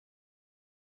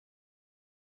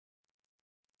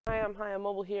Hi, I'm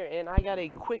Mumble here, and I got a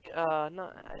quick, I'm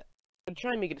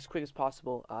trying to make it as quick as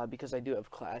possible, because I do have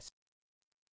class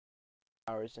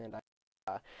hours, and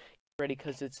I ready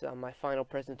because it's my final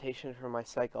presentation for my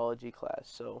psychology class,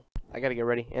 so I gotta get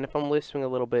ready. And if I'm lisping a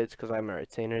little bit, it's because I have my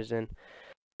retainers in,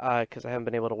 because I haven't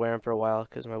been able to wear them for a while,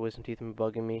 because my wisdom teeth have been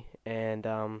bugging me, and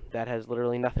that has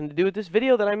literally nothing to do with this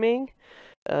video that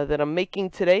I'm making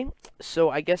today.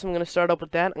 So I guess I'm gonna start up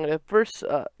with that. I'm gonna first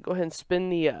go ahead and spin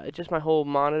the just my whole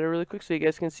monitor really quick so you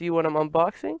guys can see what I'm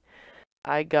unboxing.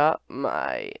 I got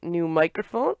my new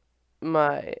microphone,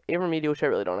 my AverMedia, which I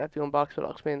really don't have to unbox, but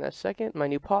I'll explain in that second. My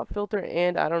new pop filter,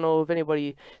 and I don't know if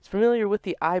anybody is familiar with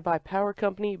the iBuyPower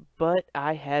company, but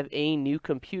I have a new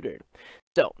computer.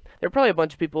 So, there are probably a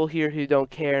bunch of people here who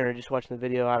don't care and are just watching the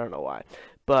video. I don't know why.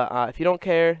 But if you don't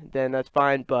care, then that's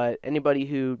fine. But anybody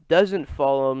who doesn't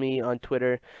follow me on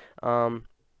Twitter, the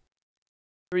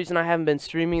reason I haven't been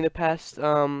streaming the past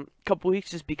couple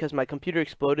weeks is because my computer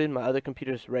exploded. My other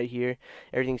computer's right here.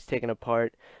 Everything's taken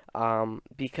apart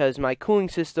because my cooling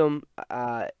system,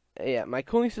 my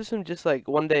cooling system just like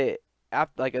one day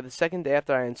after, like the second day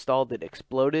after I installed it,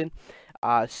 exploded,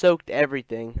 soaked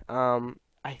everything.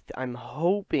 I'm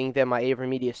hoping that my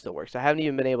AverMedia still works. I haven't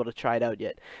even been able to try it out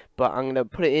yet, but I'm gonna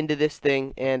put it into this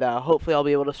thing, and hopefully I'll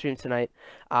be able to stream tonight.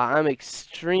 I'm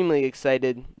extremely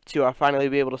excited to finally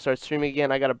be able to start streaming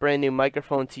again. I got a brand new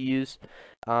microphone to use.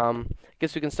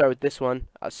 Guess we can start with this one.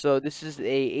 So this is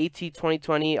a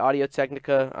AT2020 Audio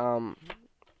Technica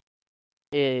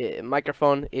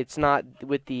microphone. It's not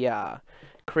with the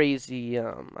crazy, I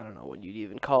don't know what you'd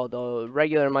even call it, the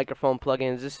regular microphone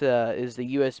plugins. This is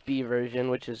the USB version,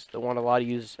 which is the one a lot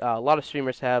of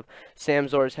streamers have.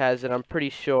 Samzors has it. I'm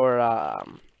pretty sure.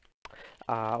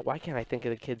 Why can't I think of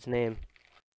the kid's name?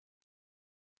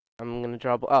 I'm gonna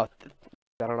draw. Oh,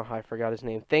 I don't know how I forgot his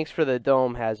name. Thanks for the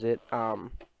Dome has it.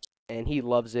 And he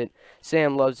loves it.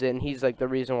 Sam loves it, and he's like the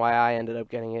reason why I ended up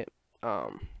getting it.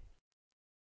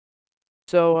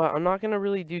 So I'm not gonna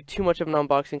really do too much of an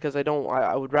unboxing because I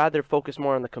would rather focus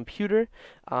more on the computer.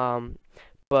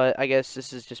 But I guess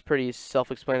this is just pretty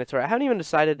self-explanatory. I haven't even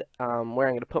decided where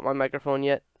I'm gonna put my microphone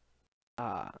yet.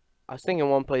 I was thinking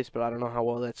one place, but I don't know how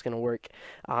well that's gonna work.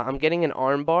 I'm getting an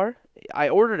arm bar. I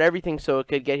ordered everything so it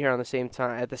could get here on the same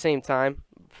time at the same time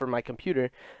for my computer.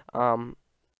 But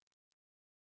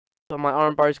my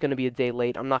arm bar is gonna be a day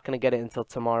late. I'm not gonna get it until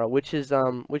tomorrow, which is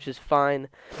fine.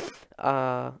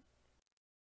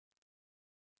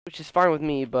 Which is fine with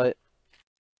me, but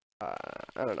I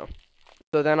don't know.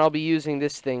 So then I'll be using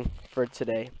this thing for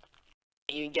today.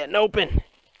 Even getting open.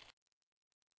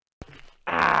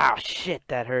 Ah, shit,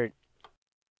 that hurt.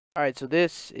 Alright, so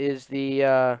this is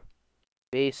the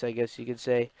base, I guess you could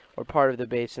say, or part of the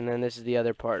base, and then this is the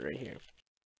other part right here.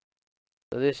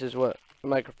 So this is what the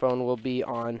microphone will be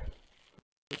on.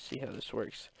 Let's see how this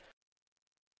works.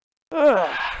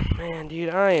 Man,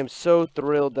 dude, I am so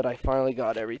thrilled that I finally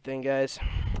got everything, guys.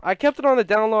 I kept it on the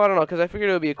down low, I don't know, because I figured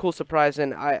it would be a cool surprise,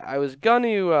 and I was gonna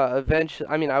eventually,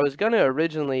 I was gonna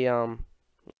originally, I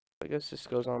guess this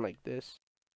goes on like this.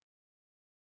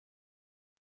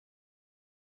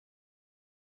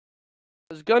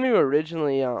 I was gonna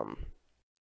originally,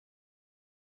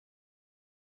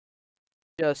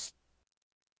 just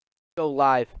go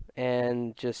live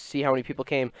and just see how many people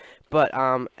came, but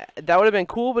that would have been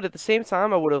cool, but at the same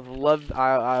time I would have loved,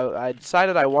 I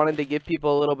decided I wanted to give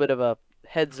people a little bit of a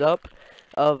heads up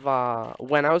of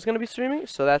when I was going to be streaming,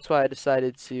 so that's why I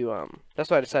decided to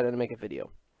make a video.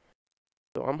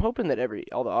 So I'm hoping that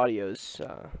all the audio is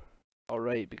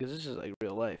alright, because this is like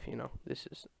real life, you know. This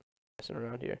is messing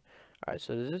around here. Alright,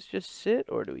 so does this just sit,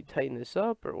 or do we tighten this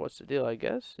up, or what's the deal? I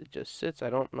guess it just sits. I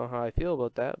don't know how I feel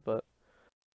about that, but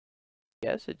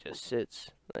yes, it just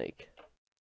sits, like,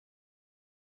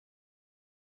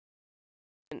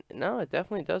 no, it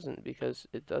definitely doesn't, because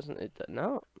it doesn't,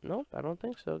 no, nope, I don't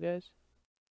think so, guys.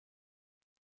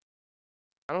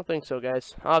 I don't think so,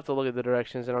 guys. I'll have to look at the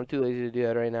directions, and I'm too lazy to do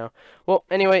that right now. Well,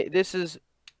 anyway, this is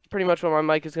pretty much what my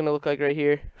mic is going to look like right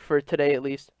here, for today at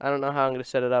least. I don't know how I'm going to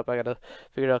set it up. I got to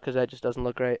figure it out, because that just doesn't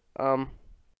look right.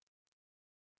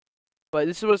 But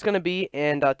this is what it's going to be,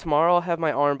 and tomorrow I'll have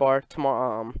my arm bar.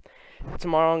 Tomorrow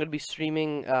I'm going to be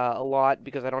streaming a lot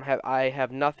because I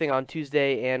have nothing on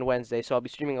Tuesday and Wednesday, so I'll be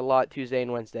streaming a lot Tuesday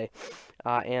and Wednesday,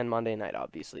 and Monday night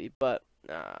obviously. But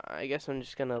I guess I'm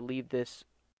just going to leave this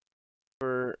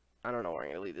for, I don't know where I'm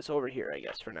going to leave this, over here I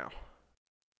guess for now.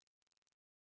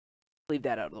 Leave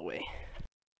that out of the way.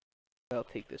 I'll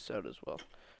take this out as well.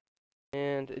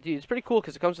 And dude, it's pretty cool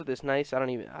because it comes with this nice, I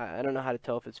don't know how to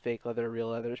tell if it's fake leather or real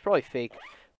leather. It's probably fake,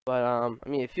 But I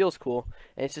mean, it feels cool,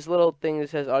 and it's this little thing that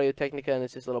says Audio Technica, and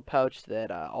it's this little pouch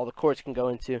that all the cords can go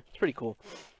into. It's pretty cool.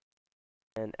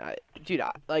 And dude,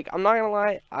 I'm not gonna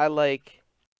lie, I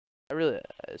really,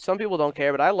 some people don't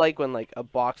care, but I like when like a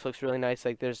box looks really nice.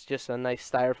 Like there's just a nice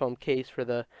styrofoam case for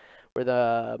the where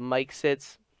the mic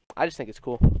sits. I just think it's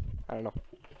cool. I don't know.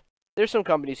 There's some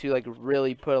companies who like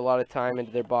really put a lot of time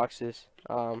into their boxes.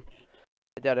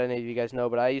 I doubt any of you guys know,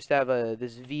 but I used to have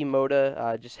this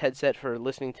V-Moda just headset for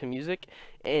listening to music,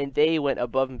 and they went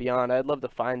above and beyond. I'd love to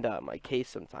find my case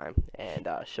sometime and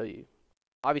show you.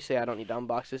 Obviously, I don't need to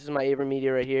unbox. This is my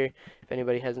AverMedia right here. If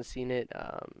anybody hasn't seen it,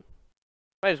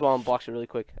 might as well unbox it really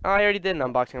quick. Oh, I already did an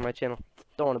unboxing on my channel.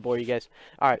 Don't want to bore you guys.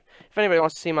 Alright, if anybody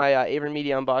wants to see my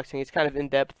AverMedia unboxing, it's kind of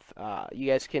in-depth. You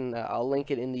guys can, I'll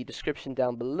link it in the description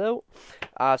down below.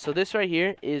 So this right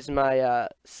here is my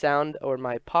sound or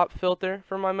my pop filter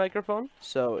for my microphone.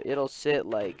 So it'll sit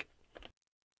like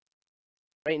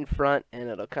right in front and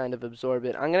it'll kind of absorb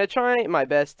it. I'm going to try my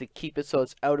best to keep it so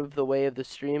it's out of the way of the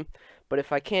stream. But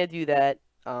if I can't do that,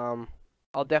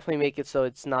 I'll definitely make it so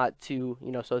it's not too,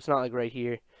 so it's not like right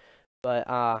here. But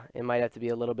it might have to be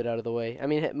a little bit out of the way. I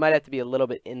mean, it might have to be a little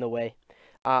bit in the way.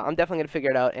 I'm definitely going to figure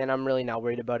it out, and I'm really not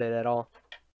worried about it at all.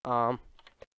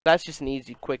 That's just an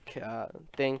easy, quick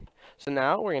thing. So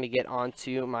now we're going to get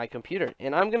onto my computer.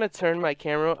 And I'm going to turn my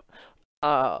camera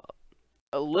a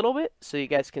little bit so you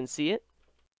guys can see it.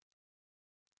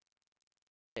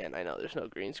 And I know there's no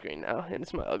green screen now, and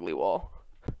it's my ugly wall.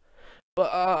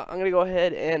 But I'm going to go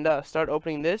ahead and start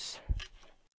opening this.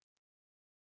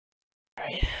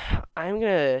 Alright,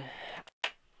 I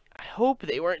hope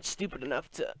they weren't stupid enough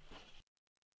to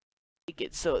make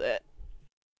it so that...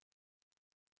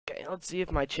 Okay, let's see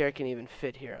if my chair can even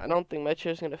fit here. I don't think my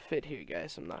chair's gonna fit here,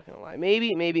 guys. I'm not gonna lie.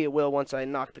 Maybe it will once I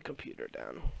knock the computer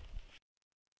down.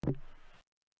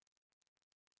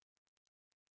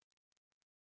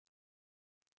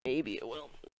 Maybe it will,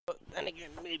 but then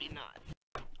again, maybe not.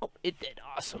 Oh, it did.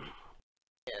 Awesome.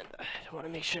 And I want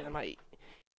to make sure that my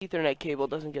Ethernet cable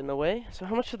doesn't get in the way. So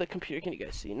how much of the computer can you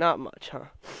guys see? Not much, huh?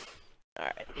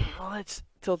 Alright, well, let's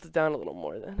tilt it down a little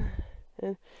more then.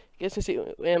 And you guys can see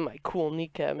and my cool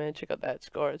kneecap, man. Check out that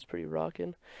scar. It's pretty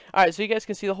rocking. Alright, so you guys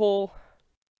can see the whole...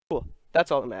 Cool.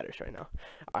 That's all that matters right now.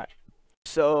 Alright,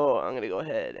 so I'm going to go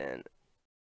ahead and...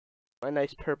 My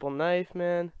nice purple knife,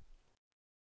 man.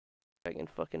 If I can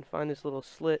fucking find this little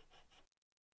slit.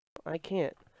 I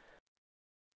can't.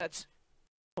 That's...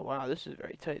 Oh, wow, this is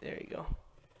very tight. There you go.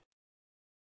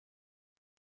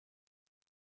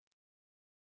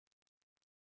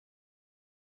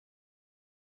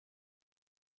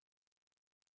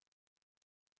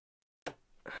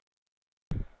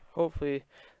 Hopefully,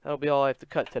 that'll be all I have to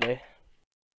cut today.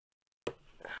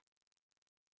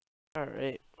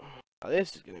 Alright. Oh,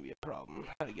 this is going to be a problem.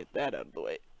 How to get that out of the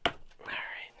way.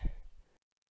 Alright.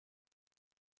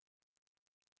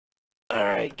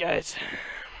 Alright, guys.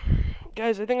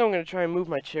 Guys, I think I'm going to try and move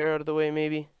my chair out of the way,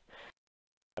 maybe.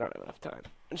 I don't have enough time.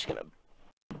 I'm just going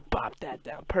to bop that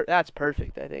down. That's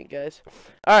perfect, I think, guys.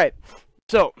 Alright.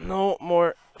 So, no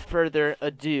more further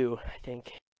ado, I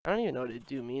think. I don't even know what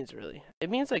adieu means, really. It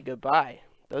means, like, goodbye,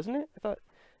 doesn't it? I thought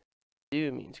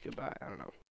adieu means goodbye. I don't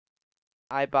know.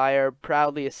 I buy are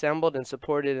proudly assembled and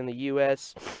supported in the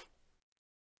U.S.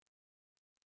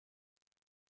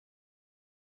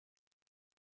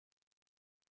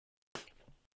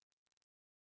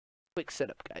 Quick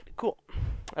setup guide. Cool.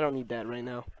 I don't need that right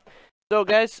now. So,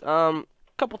 guys,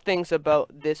 couple things about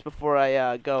this before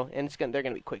I go, and they're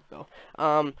gonna be quick though.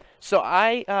 So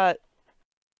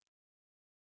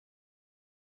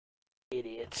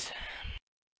idiots.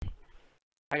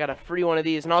 I got a free one of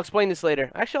these, and I'll explain this later.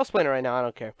 Actually, I'll explain it right now. I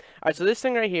don't care. Alright, so this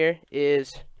thing right here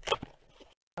is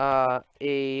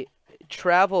a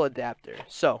travel adapter.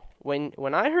 So, when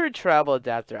I heard travel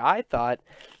adapter, I thought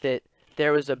that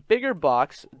there was a bigger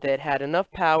box that had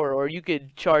enough power, or you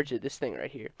could charge it, this thing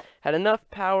right here, had enough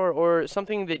power or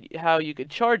something that how you could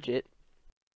charge it,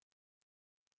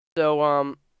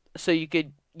 so you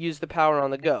could use the power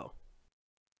on the go.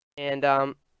 And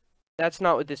that's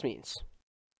not what this means.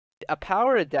 A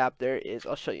power adapter is,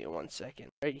 I'll show you in 1 second,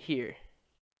 right here.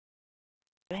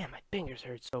 Man, my fingers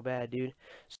hurt so bad, dude.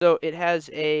 So it has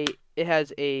a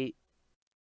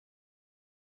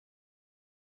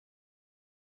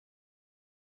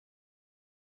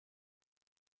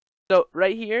so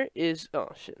right here is, oh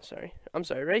shit, sorry. I'm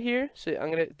sorry, right here, so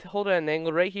I'm gonna hold it at an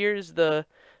angle. Right here is the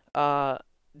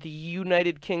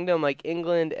United Kingdom, like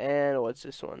England, and what's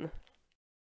this one?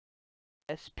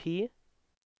 SP? I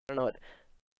don't know what,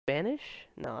 Spanish?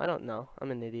 No, I don't know.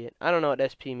 I'm an idiot. I don't know what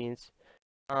SP means.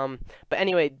 But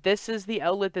anyway, this is the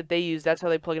outlet that they use. That's how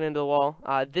they plug it into the wall.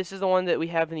 This is the one that we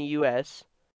have in the U.S.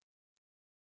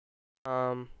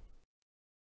 And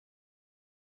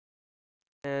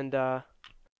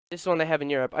this is one they have in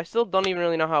Europe. I still don't even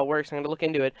really know how it works. I'm gonna look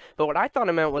into it. But what I thought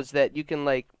it meant was that you can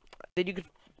like, that you could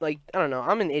like, I don't know.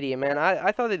 I'm an idiot, man.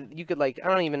 I thought that you could like, I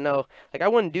don't even know. Like, I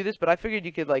wouldn't do this, but I figured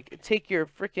you could like take your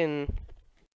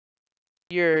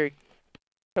your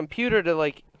computer to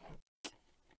like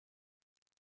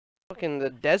fucking the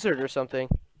desert or something,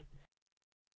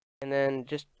 and then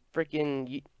just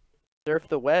freaking surf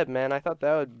the web, man. I thought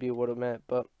that would be what it meant,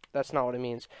 but that's not what it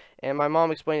means. And my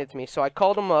mom explained it to me. So I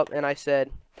called him up and I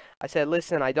said,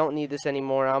 listen, I don't need this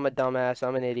anymore. I'm a dumbass.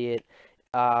 I'm an idiot.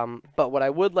 But what I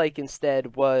would like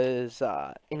instead was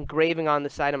engraving on the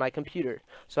side of my computer.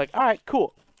 So like, all right,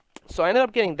 cool. So I ended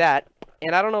up getting that,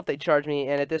 and I don't know if they charge me.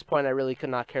 And at this point, I really could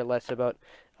not care less about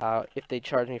if they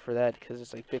charge me for that, because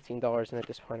it's like $15. And at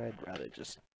this point, I'd rather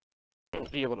just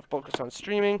be able to focus on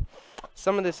streaming.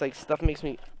 Some of this like stuff makes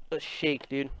me shake,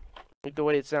 dude, like the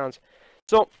way it sounds.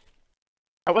 So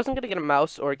I wasn't gonna get a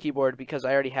mouse or a keyboard because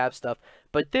I already have stuff,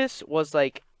 but this was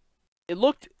like, it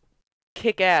looked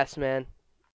kick-ass, man.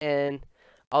 And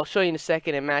I'll show you in a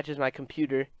second. It matches my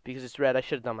computer because it's red. I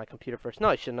should have done my computer first. No,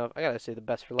 I shouldn't have. I gotta say the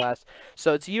best for last.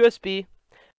 So it's USB.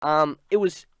 It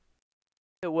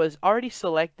was already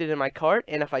selected in my cart,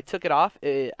 and if I took it off,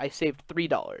 I saved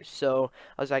 $3. So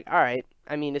I was like, all right.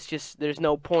 I mean, it's just, there's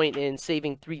no point in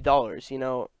saving $3, you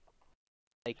know.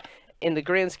 Like, in the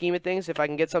grand scheme of things, if I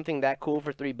can get something that cool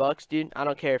for $3, dude, I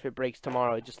don't care if it breaks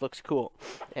tomorrow. It just looks cool,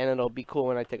 and it'll be cool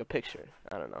when I take a picture.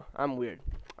 I don't know. I'm weird.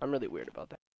 I'm really weird about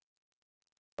that.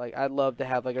 Like, I'd love to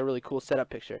have like a really cool setup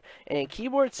picture. And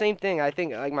keyboard, same thing. I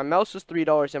think like my mouse was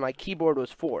 $3 and my keyboard was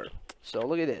 $4. So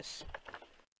look at this.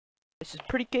 This is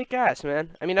pretty kick-ass,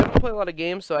 man. I mean, I don't play a lot of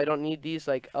games, so I don't need these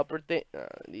like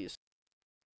these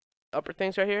upper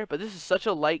things right here. But this is such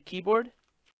a light keyboard,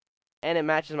 and it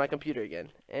matches my computer again.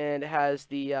 And it has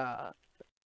the I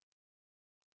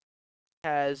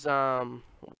can,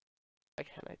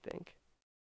 I think.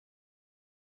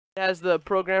 It has the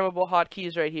programmable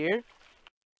hotkeys right here.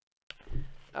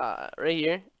 Right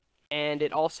here. And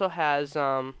it also has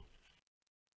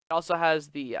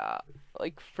the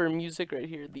like for music right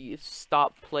here, the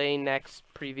stop, play, next,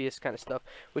 previous kind of stuff,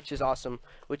 which is awesome,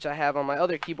 which I have on my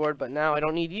other keyboard, but now I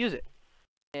don't need to use it.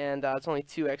 And it's only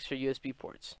 2 extra USB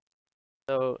ports.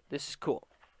 So this is cool.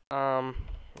 Oh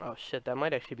shit, that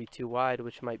might actually be too wide,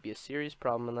 which might be a serious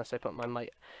problem unless I put my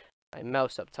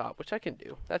mouse up top, which I can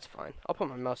do. That's fine. I'll put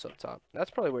my mouse up top.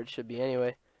 That's probably where it should be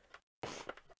anyway.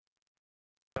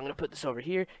 I'm gonna put this over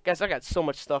here. Guys, I got so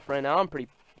much stuff right now. I'm pretty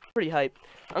hyped.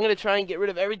 I'm gonna try and get rid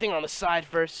of everything on the side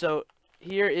first. So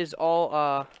here is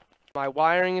all my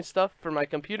wiring and stuff for my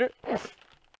computer.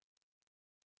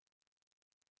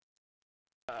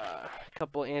 A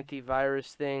couple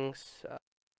antivirus things,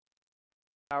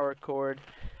 power cord,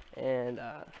 and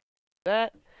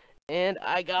that. And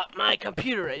I got my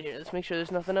computer right here. Let's make sure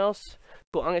there's nothing else.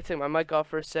 Cool, I'm going to take my mic off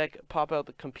for a sec, pop out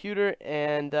the computer,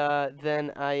 and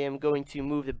then I am going to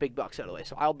move the big box out of the way.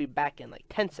 So I'll be back in like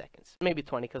 10 seconds. Maybe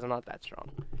 20 because I'm not that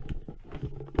strong.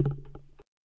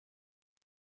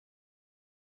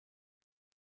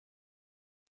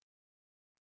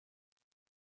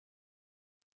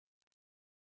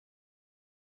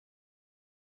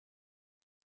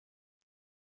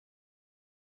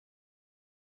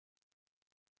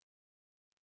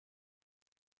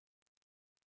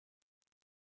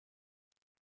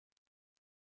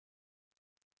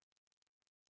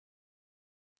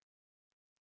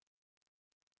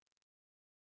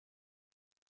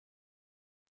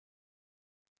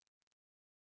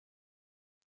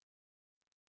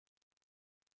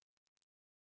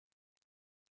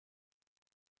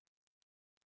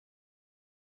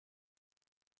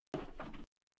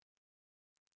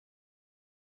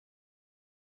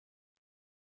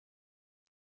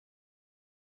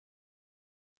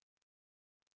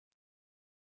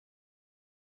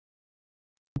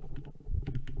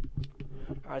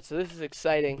 Alright, so this is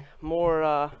exciting.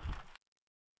 More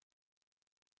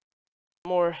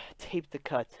tape to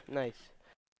cut. Nice.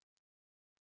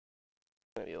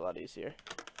 Gonna be a lot easier.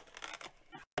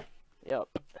 Yep,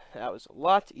 that was a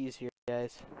lot easier,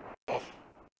 guys.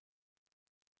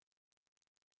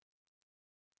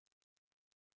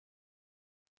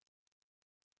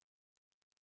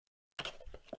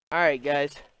 Alright,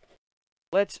 guys.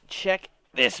 Let's check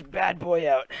this bad boy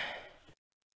out.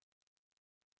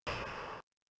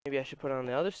 Maybe I should put it on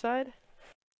the other side?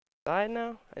 Side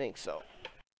now? I think so.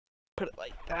 Put it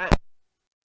like that.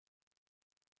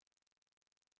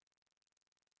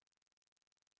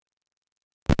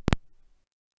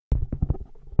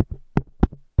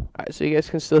 Alright, so you guys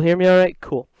can still hear me alright?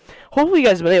 Cool. Hopefully you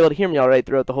guys have been able to hear me alright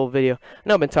throughout the whole video. I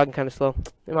know I've been talking kind of slow.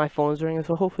 And my phone's ringing,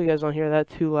 so hopefully you guys don't hear that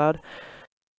too loud.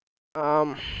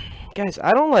 Guys,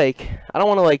 I don't want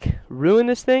to, like, ruin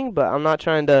this thing, but I'm not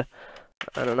trying to,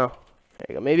 I don't know. There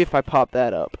you go. Maybe if I pop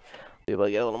that up, I'll be able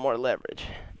to get a little more leverage.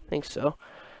 I think so.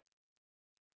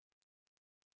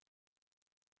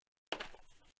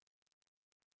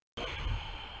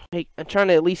 Hey, I'm trying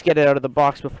to at least get it out of the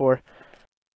box before.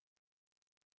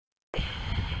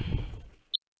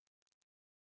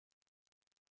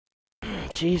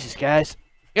 Jesus, guys.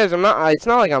 Guys, I'm not, it's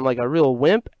not like I'm like a real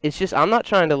wimp. It's just, I'm not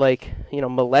trying to, like, you know,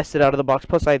 molest it out of the box.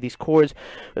 Plus, I have these cords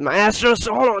with my Astros,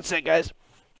 so hold on a sec, guys.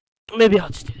 Maybe I'll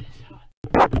just do this.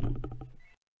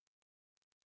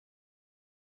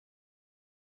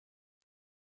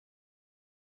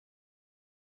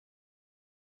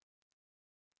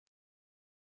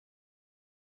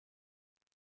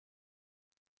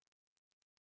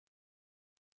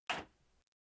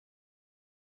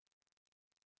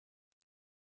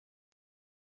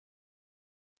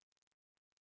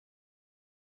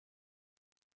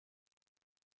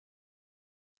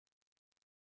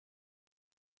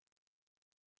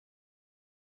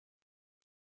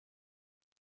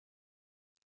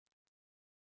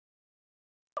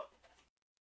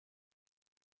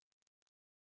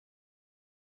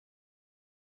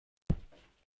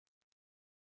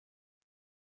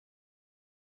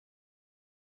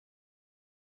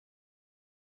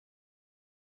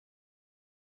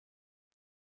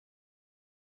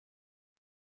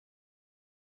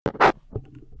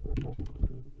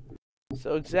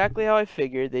 So exactly how I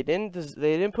figured. They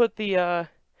didn't put the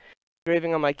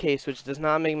engraving on my case, which does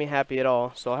not make me happy at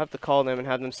all. So I'll have to call them and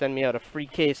have them send me out a free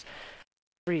case,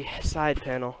 free side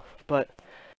panel. But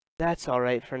that's all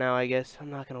right for now, I guess.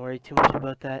 I'm not gonna worry too much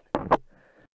about that.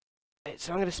 Right,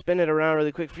 so I'm gonna spin it around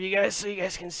really quick for you guys so you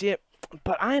guys can see it.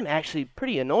 But I'm actually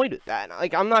pretty annoyed with that.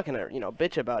 Like, I'm not gonna, you know,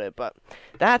 bitch about it, but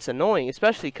that's annoying,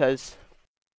 especially because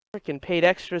freaking paid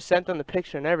extra, sent them the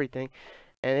picture and everything,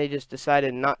 and they just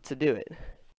decided not to do it.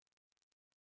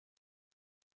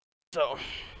 So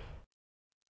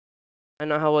I don't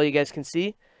know how well you guys can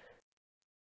see,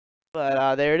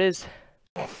 but there it is.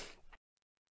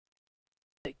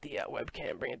 Take the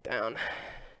webcam, bring it down.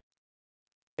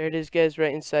 There it is, guys,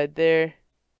 right inside there.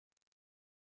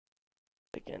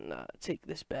 I can take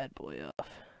this bad boy off.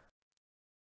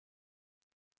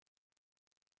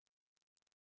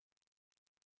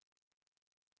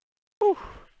 Whew.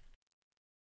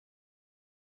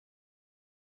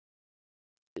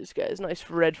 This guy's nice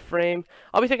red frame.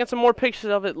 I'll be taking some more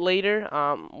pictures of it later,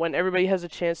 when everybody has a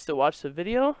chance to watch the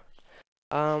video.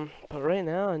 But right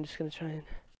now, I'm just gonna try and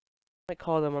might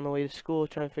call them on the way to school,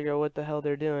 try and figure out what the hell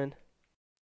they're doing.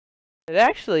 And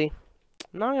actually,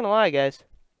 I'm not gonna lie, guys.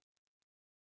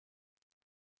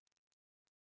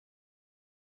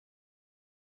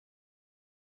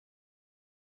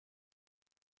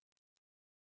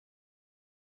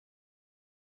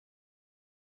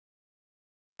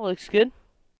 Looks good.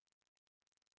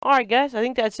 Alright, guys, I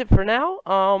think that's it for now.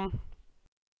 Go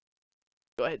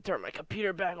ahead and turn my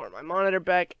computer back or my monitor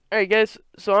back. Alright, guys,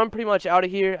 so I'm pretty much out of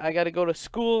here. I gotta go to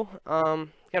school.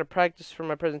 Gotta practice for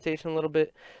my presentation a little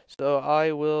bit. So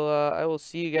I will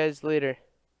see you guys later.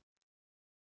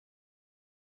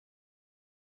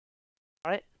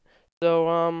 Alright. So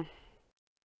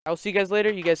I'll see you guys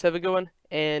later. You guys have a good one,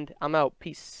 and I'm out.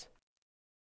 Peace.